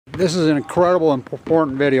This is an incredible and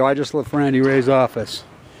important video. I just left Randy Ray's office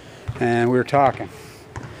and we were talking.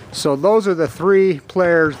 So those are the 3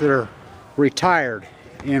 players that are retired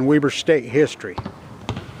in Weber State history,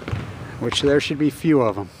 which there should be few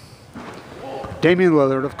of them. Damian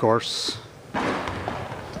Lillard, of course,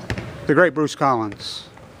 the great Bruce Collins,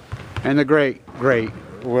 and the great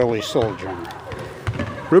Willie Sojourner.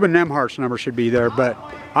 Ruben Nemhart's number should be there, but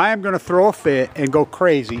I am going to throw a fit and go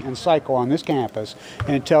crazy and psycho on this campus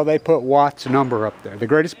until they put Watt's number up there. The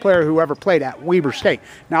greatest player who ever played at Weber State.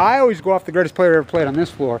 Now, I always go off the greatest player who ever played on this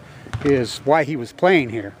floor is why he was playing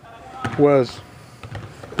here, was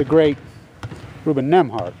the great Ruben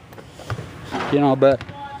Nemhart. You know, but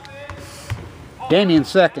Damian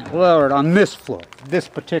second, Lillard on this floor, this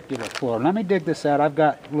particular floor. Let me dig this out. I've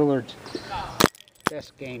got Lillard's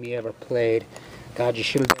best game he ever played. God, you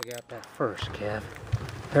should have dug out that first, Kev.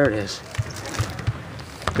 There it is.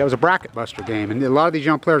 That was a bracket buster game, and a lot of these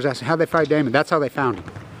young players ask how they find Damon. That's how they found him.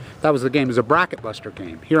 That was the game. It was a bracket buster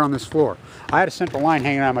game here on this floor. I had a central line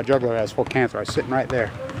hanging out of my jugular that was full cancer. I was sitting right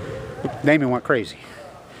there. Damon went crazy.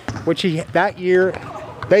 Which that year,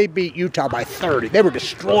 they beat Utah by 30. They were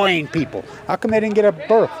destroying people. How come they didn't get a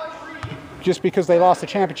berth? Just because they lost the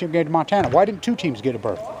championship game to Montana. Why didn't 2 teams get a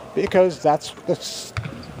berth? Because that's the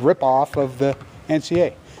rip-off of the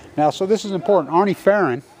NCAA. Now, so this is important. Arnie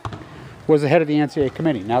Farron was the head of the NCAA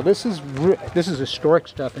committee. Now, this is historic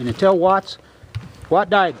stuff. And until Watt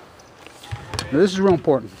died, now, this is real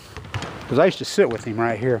important because I used to sit with him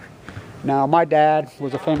right here. Now, my dad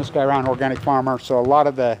was a famous guy around, organic farmer, so a lot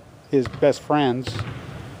of his best friends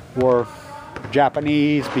were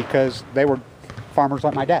Japanese because they were farmers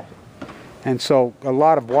like my dad. And so a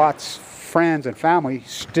lot of Watt's friends and family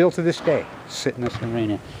still to this day sit in this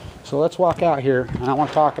arena. So let's walk out here, and I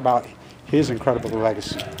want to talk about his incredible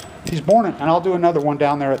legacy. He's born in, and I'll do another one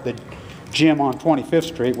down there at the gym on 25th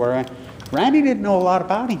Street where Randy didn't know a lot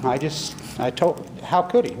about him. I told, how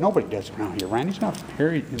could he? Nobody does around here. Randy's not from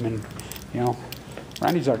here. I mean, you know,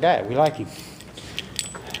 Randy's our guy. We like him.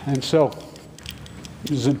 And so,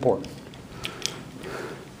 this is important.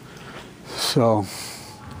 So,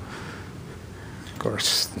 of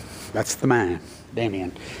course, that's the man,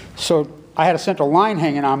 Damian. So, I had a central line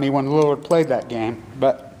hanging on me when Lillard played that game,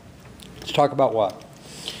 but let's talk about what.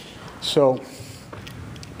 So,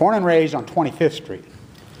 born and raised on 25th Street.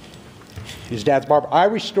 His dad's barber. I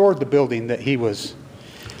restored the building that he was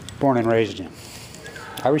born and raised in.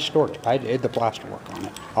 I restored it. I did the plaster work on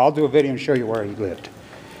it. I'll do a video and show you where he lived.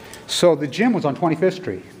 So the gym was on 25th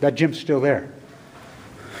Street. That gym's still there.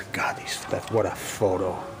 God, what a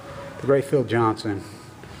photo. The great Phil Johnson.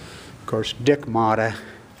 Of course, Dick Motta.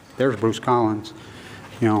 There's Bruce Collins.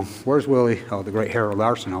 You know, where's Willie? Oh, the great Harold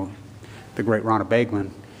Arsenault. The great Ronna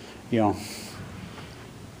Baglin. You know.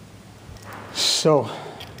 So,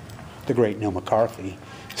 the great Neil McCarthy.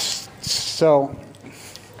 So,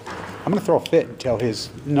 I'm going to throw a fit until his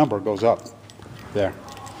number goes up there.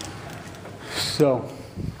 So,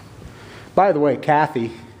 by the way,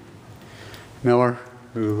 Kathy Miller,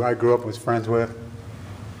 who I grew up was friends with,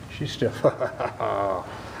 she's still,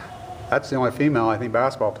 that's the only female, I think,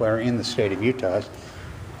 basketball player in the state of Utah.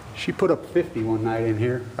 She put up 50 one night in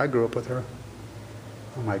here. I grew up with her.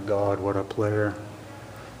 Oh my God, what a player.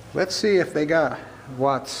 Let's see if they got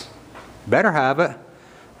Watts. Better have it.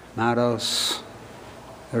 Matos.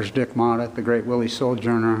 There's Dick Motta, the great Willie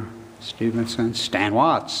Sojourner, Stevenson, Stan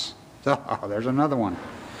Watts. Oh, there's another one.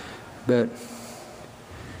 But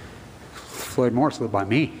Floyd Morris lived by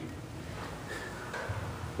me.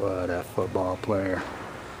 What a football player.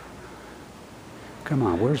 Come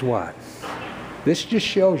on, where's Watt? This just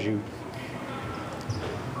shows you,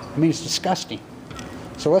 I mean, it's disgusting.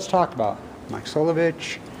 So let's talk about Mike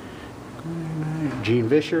Solovich, Gene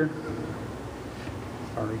Vischer,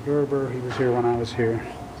 Artie Gerber, he was here when I was here,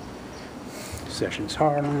 Sessions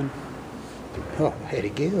Harlan, oh,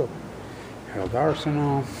 Eddie Gill, Harold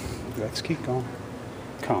Arsenault. Let's keep going.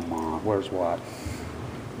 Come on, where's Watt?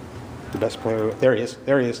 The best player, there he is,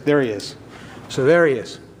 there he is, there he is. So there he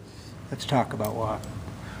is. Let's talk about Watt.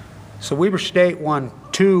 So Weber State won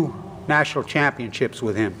 2 national championships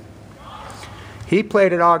with him. He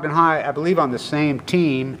played at Ogden High, I believe, on the same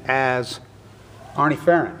team as Arnie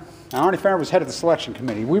Farron. Now, Arnie Farron was head of the selection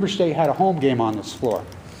committee. Weber State had a home game on this floor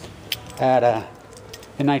in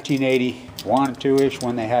 1981 and 2-ish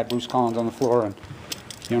when they had Bruce Collins on the floor and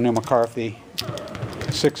Neil McCarthy,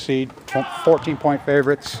 6 seed, 14-point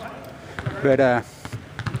favorites. But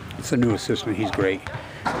it's a new assistant. He's great.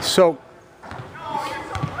 So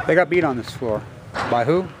they got beat on this floor. By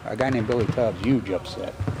who? A guy named Billy Tubbs. Huge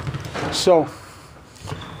upset. So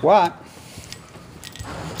Watt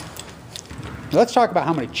Let's talk about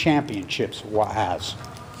how many championships Watt has.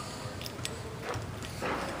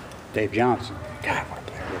 Dave Johnson. God, what a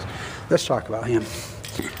player he is. Let's talk about him.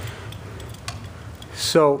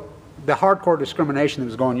 So, the hardcore discrimination that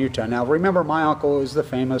was going on in Utah. Now, remember, my uncle is the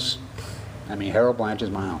famous, Harold Blanche is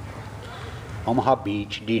my uncle. Omaha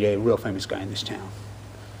Beach, D-Day, real famous guy in this town.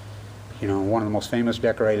 You know, one of the most famous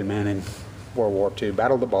decorated men in World War II,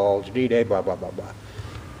 Battle of the Bulge, D-Day, blah, blah, blah, blah.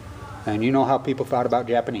 And you know how people thought about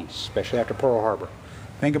Japanese, especially after Pearl Harbor.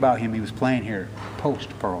 Think about him, he was playing here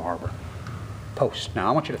post-Pearl Harbor. Post. Now,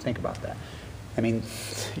 I want you to think about that.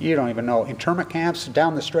 You don't even know. Internment camps,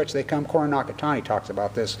 down the stretch they come. Corey Nakatani talks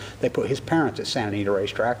about this. They put his parents at Santa Anita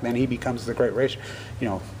Racetrack, then he becomes the great race,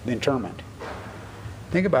 the internment.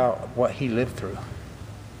 Think about what he lived through.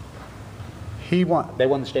 They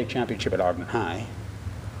won the state championship at Ogden High,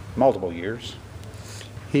 multiple years.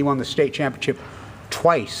 He won the state championship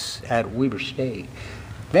twice at Weber State.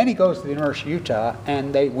 Then he goes to the University of Utah,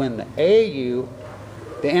 and they win the AAU,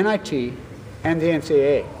 the NIT, and the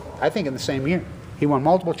MCKAY. I think in the same year. He won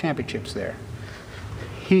multiple championships there.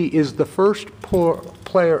 He is the first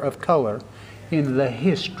player of color in the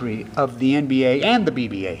history of the NBA and the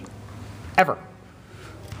BBA, ever.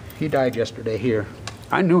 He died yesterday here.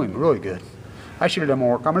 I knew him really good. I should have done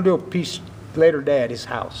more work. I'm going to do a piece later today at his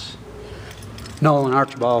house. Nolan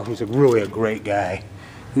Archibald, who's really a great guy,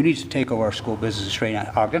 who needs to take over our school business straight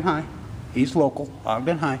out. Ogden High. He's local,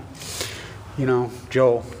 Ogden High.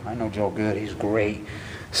 Joe, I know Joe good. He's great.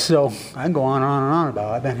 So I can go on and on and on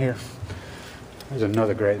about it. I've been here. There's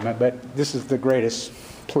another great, but this is the greatest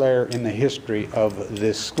player in the history of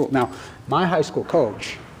this school. Now, my high school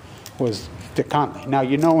coach was Dick Conley. Now,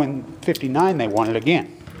 in '59 they won it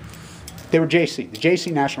again. They were JC, the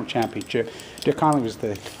JC National Championship. Dick Conley was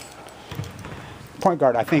the point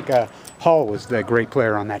guard. I think Hall was the great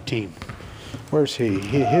player on that team. Where's he?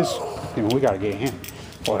 We got to get him.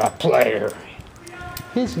 What a player.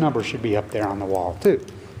 His number should be up there on the wall, too.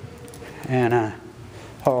 And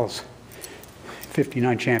Hall's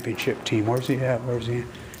 '59 championship team. Where's he at? Where's he at?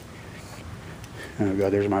 Oh,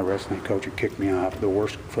 God, there's my wrestling coach who kicked me off. The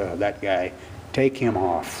worst, that guy. Take him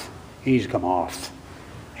off. He needs to come off.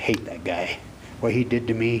 I hate that guy. What he did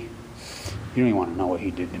to me, you don't even want to know what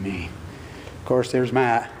he did to me. Of course, there's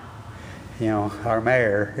Matt, our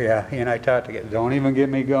mayor. Yeah, he and I talked together. Don't even get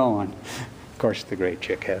me going. Of course, the great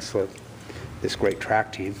Chick Heslip, this great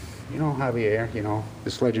track team. Javier,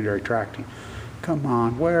 this legendary track team. Come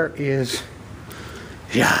on, where is...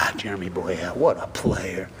 Yeah, Jeremy Boya, what a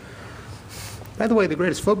player. By the way, the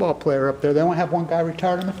greatest football player up there, they only have one guy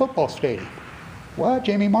retired in the football stadium. What,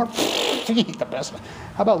 Jamie Martin? He's the best.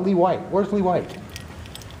 How about Lee White? Where's Lee White?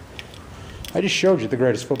 I just showed you the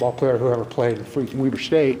greatest football player who ever played at freaking Weber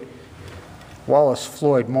State. Wallace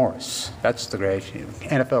Floyd Morris. That's the great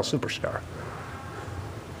NFL superstar.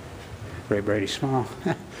 Great Brady Small.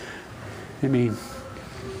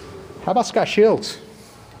 How about Scott Shields?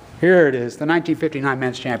 Here it is, the 1959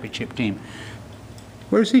 men's championship team.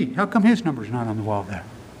 Where's he? How come his number's not on the wall there?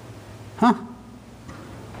 Huh?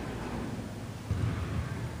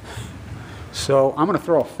 So I'm going to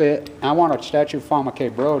throw a fit. I want a statue of FAWN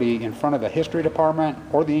MCKAY Brody in front of the history department,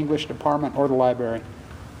 or the English department, or the library.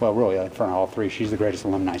 Well, really, in front of all three. She's the greatest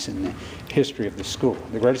alumnus in the history of the school.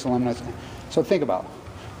 The greatest alumnus. So think about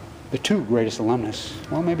the two greatest alumnus.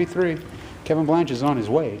 Well, maybe three. Kevin Blanche is on his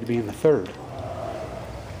way to being the third.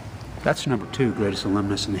 That's number 2 greatest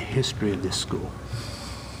alumnus in the history of this school.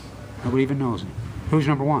 Nobody even knows him. Who's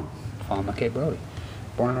number 1? FAWN MCKAY Brody.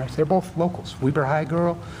 Born and raised. They're both locals. Weber High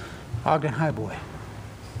girl, Ogden High boy.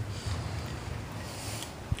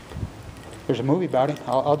 There's a movie about it.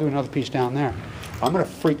 I'll do another piece down there. I'm going to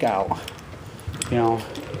freak out. I'm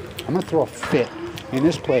going to throw a fit in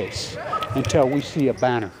this place until we see a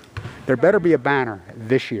banner. There better be a banner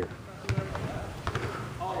this year.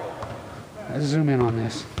 Let's zoom in on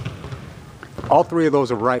this. All 3 of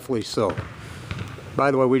those are rightfully so.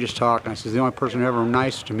 By the way, we just talked, and I said the only person ever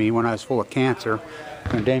nice to me when I was full of cancer,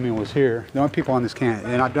 when Damien was here, the only people on this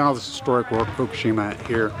and I've done all this historic work, Fukushima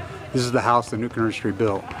here. This is the house the nuclear industry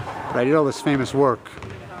built. But I did all this famous work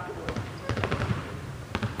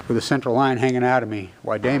with the central line hanging out of me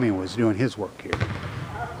while Damien was doing his work here.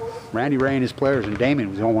 Randy Ray and his players, and Damien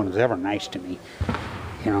was the only one who was ever nice to me.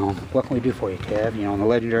 What can we do for you, Kev? In the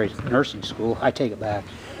legendary nursing school, I take it back.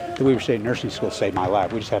 The Weber State Nursing School saved my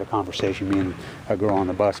life. We just had a conversation, me and a girl on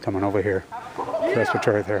the bus coming over here.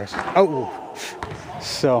 Respiratory therapist. Oh!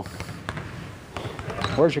 So,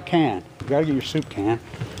 where's your can? You gotta get your soup can.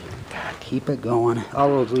 God, keep it going. All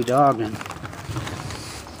roads lead to Ogden.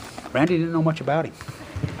 Randy didn't know much about him.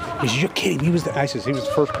 He said, you're kidding. He was the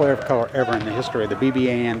first player of color ever in the history of the BBA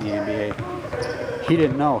and the NBA. He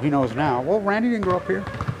didn't know. He knows now. Well, Randy didn't grow up here.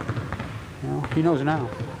 You know, he knows now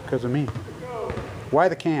because of me. Why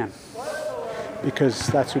the can? Because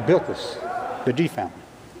that's who built this. The D family.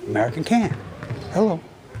 American can. Hello.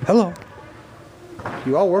 Hello.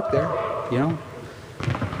 You all work there, you know.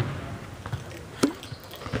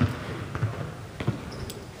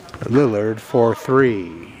 Lillard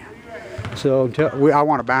 4-3. So I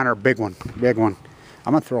want a banner, big one, big one.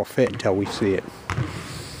 I'm gonna throw a fit until we see it.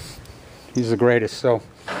 He's the greatest. So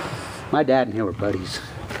my dad and him were buddies.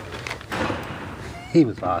 He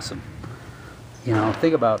was awesome. You know,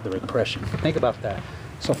 think about the repression. Think about that.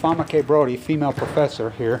 So MCKAY Brody, female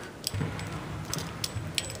professor here.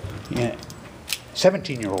 Yeah,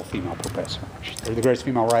 17-year-old female professor. She's the greatest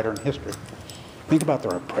female writer in history. Think about the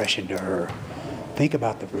repression to her. Think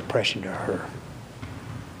about the repression to her.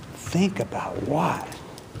 Think about what?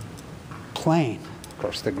 Playing. Of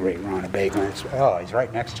course, the great Ronald Reagan. Oh, he's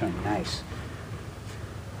right next to him. Nice.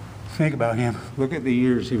 Think about him. Look at the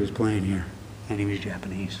years he was playing here. And he was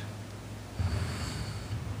Japanese.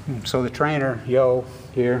 So the trainer, Yo,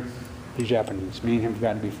 here, he's Japanese. Me and him have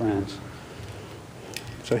got to be friends.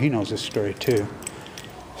 So he knows this story too.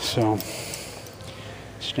 So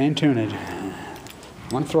stay tuned. I'm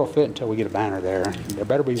going to throw a fit until we get a banner there. There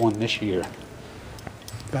better be one this year.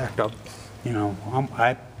 Backed up. You know,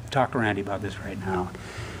 I talked to Randy about this right now.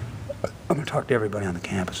 I'm going to talk to everybody on the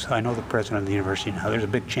campus. I know the president of the university now. There's a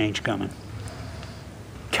big change coming.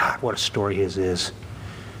 God, what a story his is.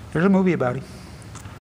 There's a movie about him.